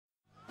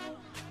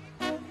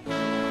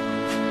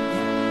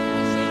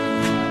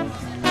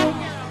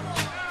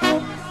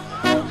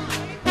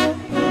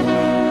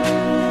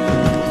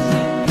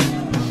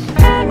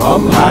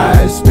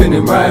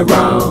spinning right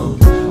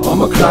round.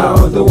 I'm a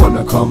cloud, the one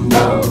to come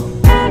down.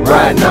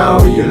 Right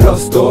now, you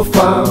lost or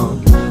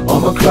found.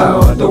 I'm a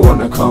cloud, the one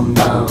to come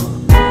down.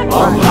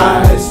 I'm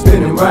high,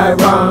 spinning right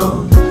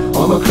round.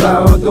 I'm a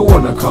cloud, the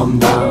one to come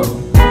down.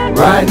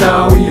 Right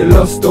now, you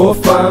lost or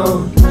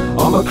found.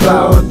 I'm a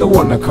cloud, the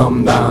one to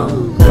come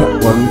down.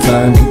 Rap one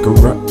time, kick a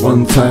rap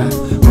one time.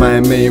 My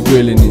mate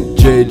willing it,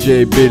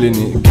 JJ billing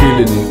it,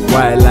 killing it.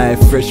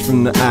 Wildlife fresh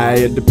from the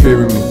eye of the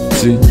pyramid.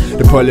 See,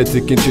 the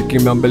politic and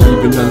chicken, I'm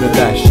believing none of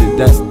that shit.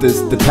 That's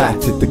just the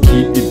tactic to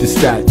keep you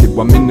distracted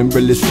while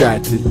minimally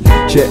distracted.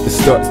 Check the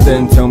stats,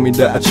 then tell me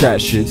that I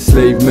chat shit.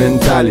 Slave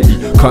mentality,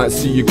 can't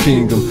see your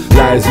kingdom.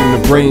 Lies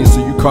in the brain,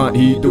 so you can't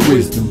heed the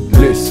wisdom.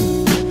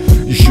 Listen,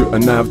 you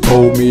shouldn't have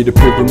told me the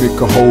pyramid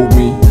could hold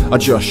me. I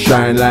just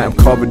shine like I'm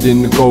covered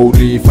in the gold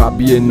leaf. I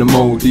be in the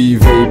moldy,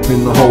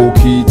 vaping the whole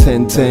key.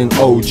 1010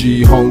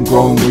 OG,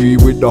 homegrown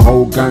weed with the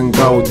whole gang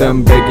go.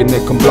 Them begging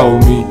they can blow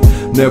me.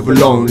 Never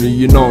lonely,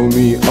 you know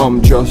me.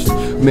 I'm just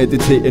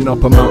meditating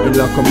up a mountain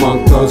like a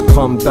monk does.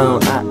 Come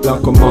down, act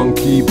like a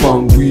monkey.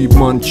 Bum weed,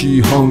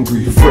 munchy,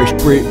 hungry. Fresh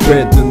break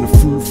bread and the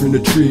fruit from the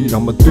tree.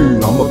 I'm a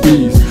dude, I'm a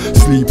beast.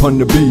 Sleep on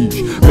the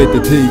beach,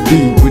 meditate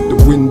deep with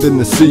the wind and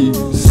the sea.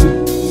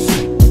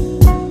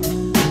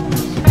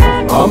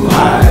 I'm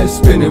high,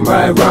 spinning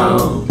right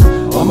round.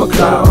 I'm a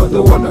cloud,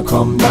 the one to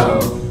come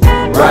down.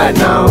 Right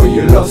now,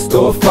 you lost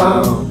or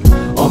found.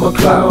 I'm a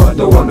cloud,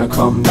 the one to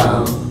come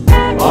down.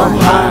 I'm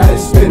high,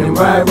 spinning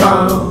right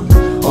round.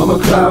 I'm a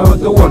cloud,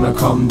 the one to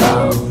come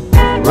down.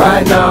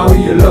 Right now,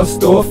 you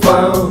lost or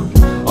found.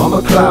 I'm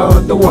a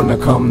cloud, the one to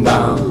come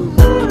down.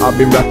 I've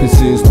been rapping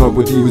since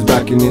nobody was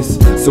backing this,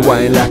 so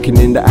I ain't lacking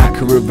in the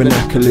accurate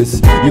vernaculars.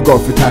 You go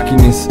for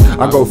tackiness,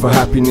 I go for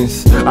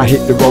happiness. I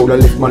hit the road, I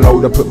lift my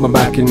load, I put my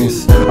back in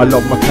this. I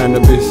love my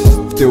cannabis,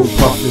 still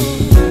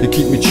puffing. It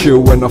keep me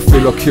chill when I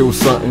feel I kill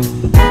something.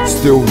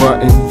 Still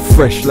rutting,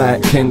 fresh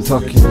like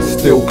Kentucky,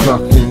 still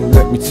clucking.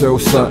 Let me tell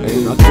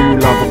something, I do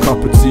love a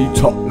cup of tea,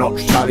 top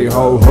notch, tally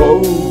ho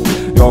ho.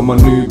 You're my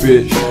new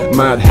bitch,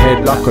 mad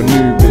head like a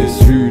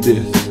newbis. Who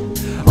this?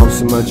 I'm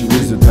some magic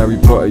wizard, Harry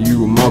Potter,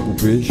 you a muggle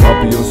bitch.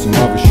 I'll be on some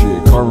other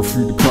shit, carving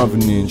through the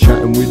covenant,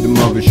 chatting with the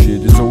mother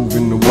shit.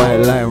 Dissolving the white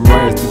light and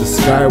rise to the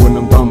sky when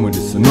I'm done with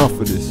this. Enough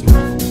of this.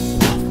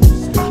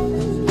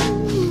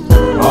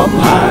 I'm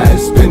high,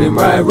 spinning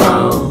right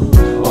round.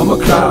 I'm a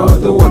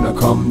cloud, the one to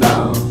come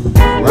down.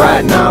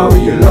 Right now,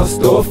 you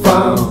lost or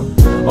found.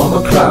 I'm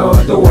a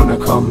cloud, the one to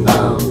come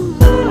down.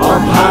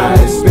 I'm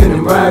high,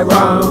 spinning right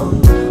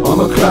round. I'm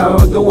a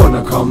cloud, the one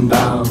to come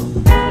down.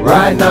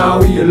 Right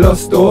now, you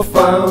lost or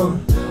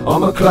found.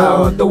 I'm a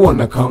cloud, the one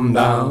to come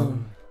down.